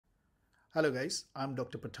Hello guys, I'm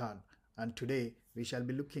Dr. Pathan and today we shall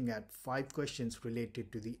be looking at 5 questions related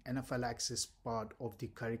to the anaphylaxis part of the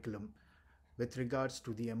curriculum with regards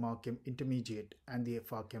to the MRCEM intermediate and the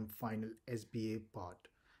FRCEM final SBA part.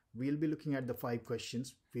 We'll be looking at the 5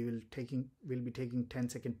 questions. We'll be taking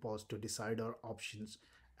 10-second pause to decide our options,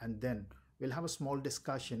 and then we'll have a small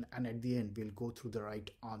discussion, and at the end we'll go through the right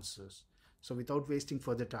answers. So without wasting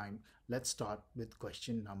further time, let's start with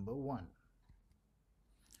question number 1.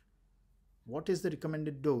 What is the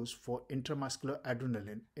recommended dose for intramuscular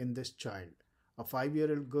adrenaline in this child? A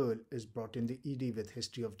 5-year-old girl is brought in the ED with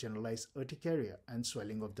history of generalized urticaria and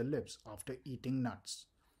swelling of the lips after eating nuts.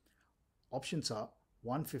 Options are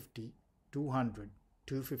 150, 200,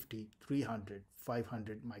 250, 300,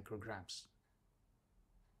 500 micrograms.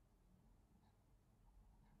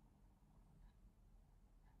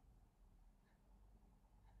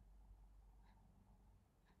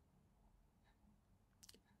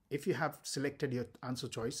 If you have selected your answer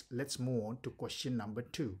choice, let's move on to question number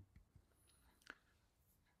 2.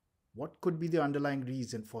 What could be the underlying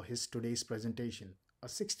reason for his today's presentation? A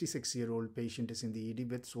 66-year-old patient is in the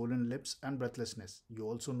ED with swollen lips and breathlessness. You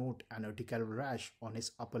also note an urticarial rash on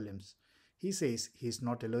his upper limbs. He says he is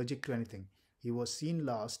not allergic to anything. He was seen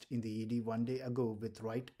last in the ED 1 day ago with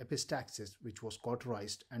right epistaxis, which was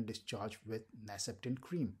cauterized and discharged with Naseptin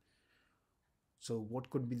cream. So what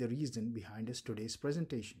could be the reason behind his today's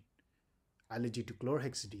presentation? Allergy to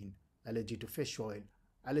chlorhexidine, allergy to fish oil,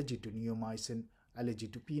 allergy to neomycin, allergy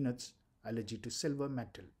to peanuts, allergy to silver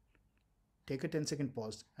metal. Take a 10-second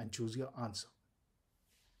pause and choose your answer.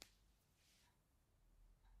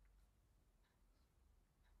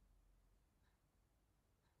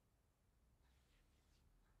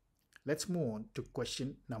 Let's move on to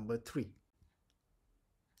question number 3.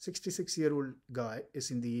 66-year-old guy is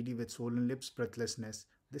in the ED with swollen lips, breathlessness.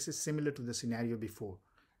 This is similar to the scenario before.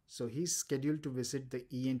 So he's scheduled to visit the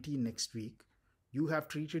ENT next week. You have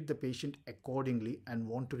treated the patient accordingly and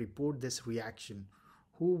want to report this reaction.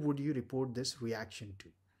 Who would you report this reaction to?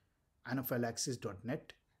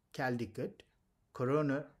 Anaphylaxis.net, Caldicott,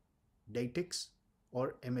 Coroner, Datix,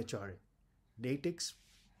 or MHRA? Datix,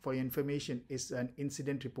 for your information, is an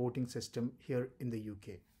incident reporting system here in the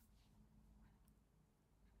UK.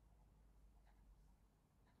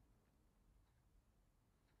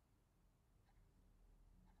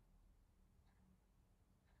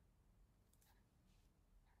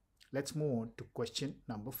 Let's move on to question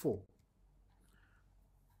number 4.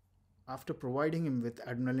 After providing him with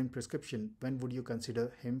adrenaline prescription, when would you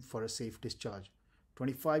consider him for a safe discharge?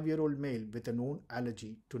 25-year-old male with a known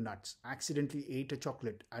allergy to nuts accidentally ate a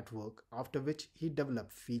chocolate at work, after which he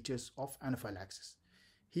developed features of anaphylaxis.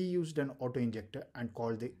 He used an auto-injector and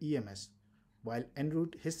called the EMS. While en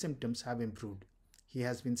route, his symptoms have improved. He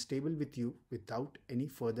has been stable with you without any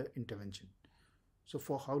further intervention. So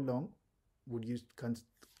for how long would you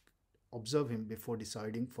observe him before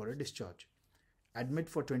deciding for a discharge? Admit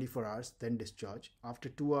for 24 hours, then discharge. After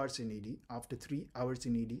 2 hours in ED, after 3 hours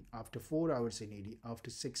in ED, after 4 hours in ED,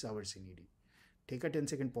 after 6 hours in ED. Take a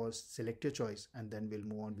 10-second pause, select your choice, and then we'll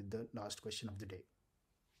move on with the last question of the day.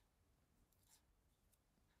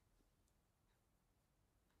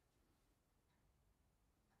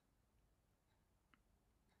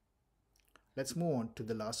 Let's move on to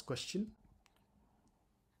the last question.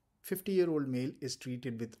 50-year-old male is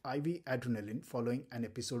treated with IV adrenaline following an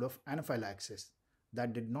episode of anaphylaxis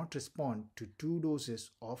that did not respond to 2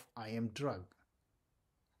 doses of IM drug.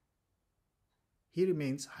 He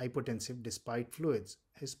remains hypotensive despite fluids.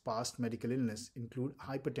 His past medical illness include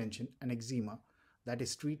hypertension and eczema that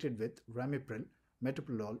is treated with ramipril,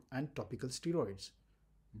 metoprolol, and topical steroids.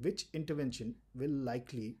 Which intervention will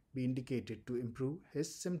likely be indicated to improve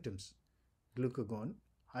his symptoms? Glucagon,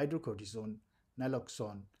 hydrocortisone,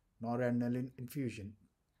 naloxone, noradrenaline infusion,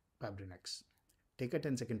 Pabrinex. Take a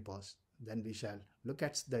 10-second pause, then we shall look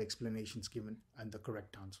at the explanations given and the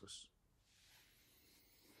correct answers.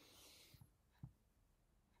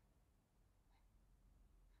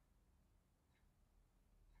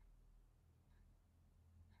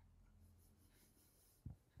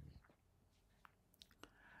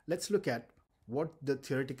 Let's look at what the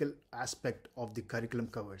theoretical aspect of the curriculum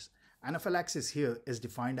covers. Anaphylaxis here is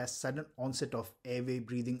defined as sudden onset of airway,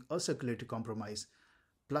 breathing, or circulatory compromise,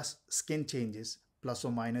 plus skin changes, plus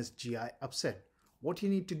or minus GI upset. What you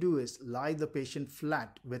need to do is lie the patient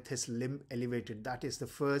flat with his limb elevated. That is the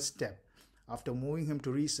first step. After moving him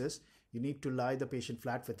to recess, you need to lie the patient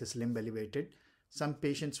flat with his limb elevated. Some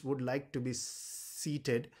patients would like to be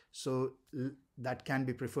seated, so that can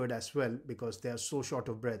be preferred as well because they are so short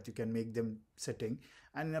of breath. You can make them sitting,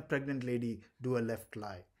 and in a pregnant lady, do a left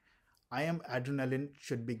lie. IM adrenaline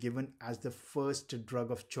should be given as the first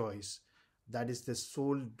drug of choice. That is the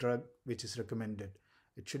sole drug which is recommended.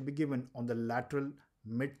 It should be given on the lateral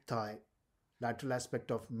mid-thigh, lateral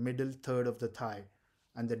aspect of middle third of the thigh,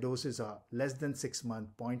 and the doses are less than 6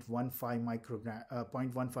 months,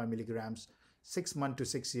 0.15 milligrams, 6 months to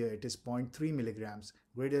 6 years, it is 0.3 milligrams,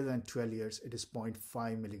 greater than 12 years, it is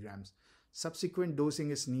 0.5 milligrams. Subsequent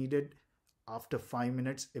dosing is needed after 5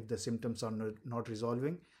 minutes if the symptoms are not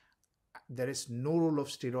resolving. There is no role of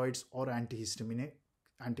steroids or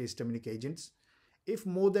antihistaminic agents. If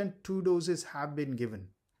more than 2 doses have been given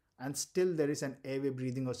and still there is an airway,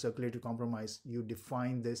 breathing or circulatory compromise, you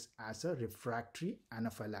define this as a refractory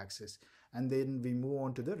anaphylaxis. And then we move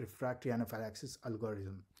on to the refractory anaphylaxis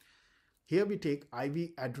algorithm. Here we take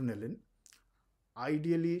IV adrenaline.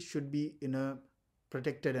 Ideally should be in a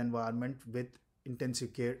protected environment with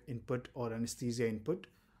intensive care input or anesthesia input.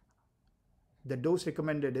 The dose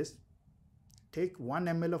recommended is take 1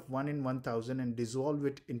 ml of 1 in 1000 and dissolve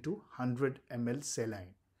it into 100 ml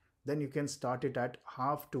saline. Then you can start it at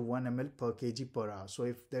half to 1 ml per kg per hour. So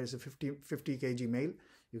if there is a 50 kg male,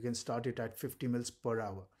 you can start it at 50 ml per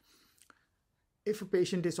hour. If a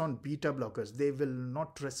patient is on beta blockers, they will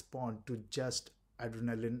not respond to just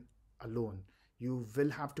adrenaline alone. You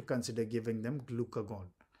will have to consider giving them glucagon.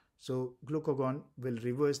 So glucagon will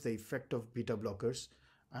reverse the effect of beta blockers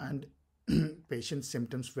and patient's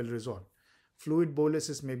symptoms will resolve. Fluid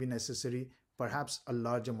boluses may be necessary, perhaps a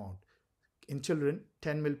large amount. In children,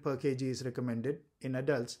 10 ml per kg is recommended. In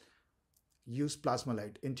adults, use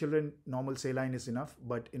Plasma-Lyte. In children, normal saline is enough,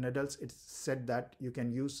 but in adults, it's said that you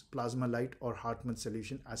can use Plasma-Lyte or Hartmann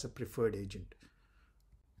solution as a preferred agent.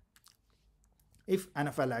 If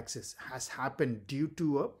anaphylaxis has happened due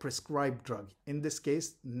to a prescribed drug, in this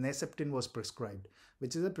case, Herceptin was prescribed,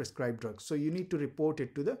 which is a prescribed drug. So you need to report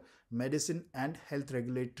it to the Medicine and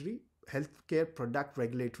Healthcare Product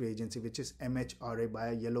Regulatory Agency, which is MHRA, by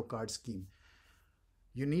a yellow card scheme.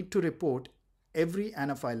 You need to report every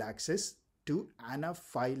anaphylaxis to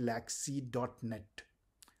anaphylaxy.net.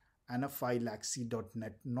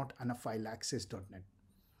 Anaphylaxy.net, not anaphylaxis.net.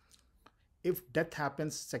 If death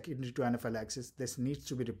happens secondary to anaphylaxis, this needs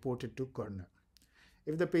to be reported to coroner.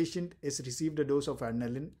 If the patient has received a dose of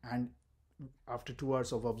adrenaline and after 2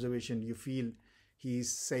 hours of observation you feel he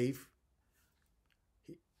is safe,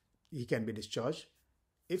 he can be discharged.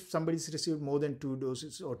 If somebody's received more than 2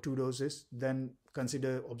 doses, then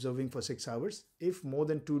consider observing for 6 hours. If more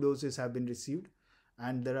than 2 doses have been received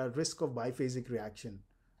and there are risk of biphasic reaction,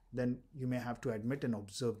 then you may have to admit and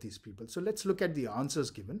observe these people. So let's look at the answers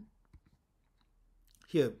given.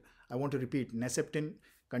 Here, I want to repeat, Herceptin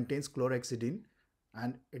contains chlorhexidine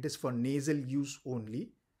and it is for nasal use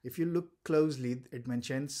only. If you look closely, it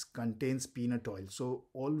mentions contains peanut oil. So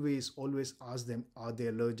always ask them, are they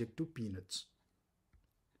allergic to peanuts?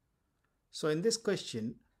 So in this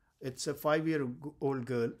question, it's a 5-year-old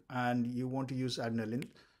girl and you want to use adrenaline.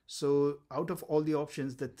 So out of all the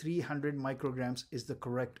options, the 300 micrograms is the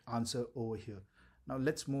correct answer over here. Now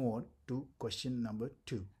let's move on to question number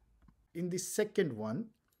 2. In the second one,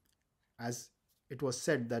 as it was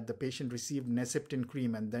said that the patient received Herceptin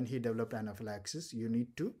cream and then he developed anaphylaxis, you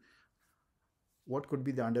need to, what could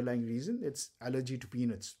be the underlying reason? It's allergy to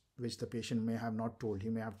peanuts, which the patient may have not told. He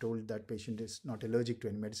may have told that patient is not allergic to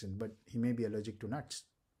any medicine, but he may be allergic to nuts.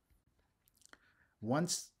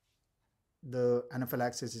 Once the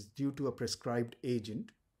anaphylaxis is due to a prescribed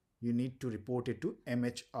agent, you need to report it to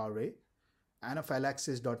MHRA.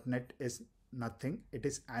 Anaphylaxis.net is nothing. It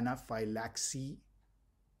is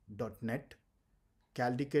anaphylaxy.net.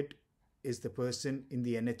 Caldicott is the person in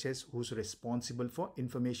the NHS who's responsible for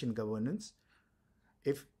information governance.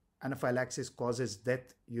 If anaphylaxis causes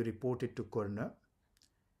death, you report it to coroner.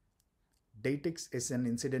 Datix is an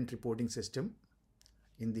incident reporting system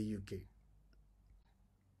in the UK.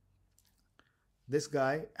 This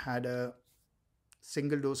guy had a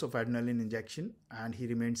single dose of adrenaline injection and he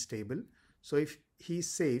remained stable. So if he's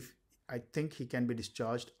safe, I think he can be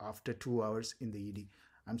discharged after 2 hours in the ED.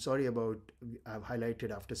 I'm sorry about, I've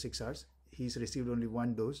highlighted after 6 hours. He's received only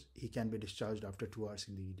 1 dose. He can be discharged after 2 hours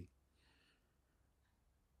in the ED.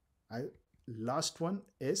 Last one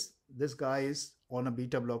is, this guy is on a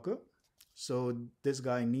beta blocker. So this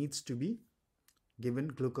guy needs to be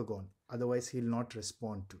given glucagon. Otherwise, he'll not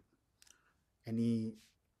respond to any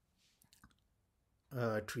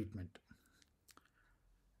treatment.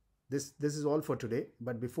 This is all for today,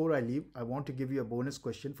 but before I leave, I want to give you a bonus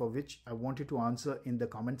question for which I want you to answer in the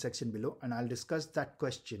comment section below, and I'll discuss that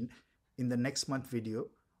question in the next month video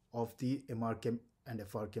of the MRCEM and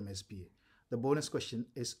FRCEM SBA. The bonus question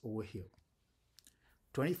is over here.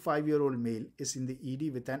 25-year-old male is in the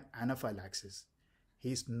ED with an anaphylaxis.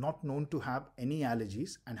 He is not known to have any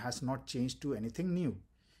allergies and has not changed to anything new.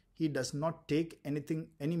 He does not take any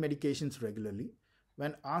medications regularly.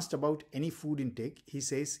 When asked about any food intake, he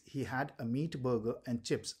says he had a meat burger and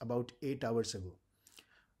chips about 8 hours ago.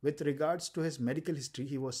 With regards to his medical history,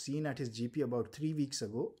 he was seen at his GP about 3 weeks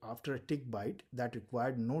ago after a tick bite that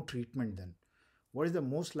required no treatment then. What is the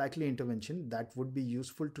most likely intervention that would be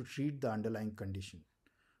useful to treat the underlying condition?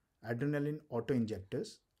 Adrenaline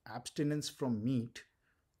autoinjectors, abstinence from meat,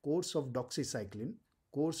 course of doxycycline,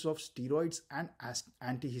 course of steroids and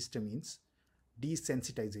antihistamines,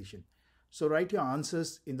 desensitization. So write your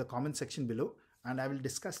answers in the comment section below, and I will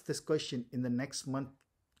discuss this question in the next month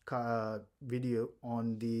video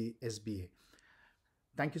on the SBA.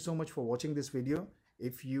 Thank you so much for watching this video.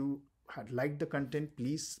 If you had liked the content,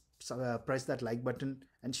 please press that like button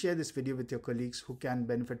and share this video with your colleagues who can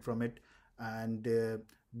benefit from it, and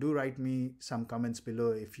do write me some comments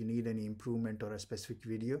below if you need any improvement or a specific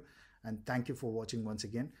video. And thank you for watching once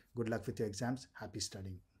again. Good luck with your exams. Happy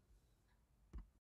studying.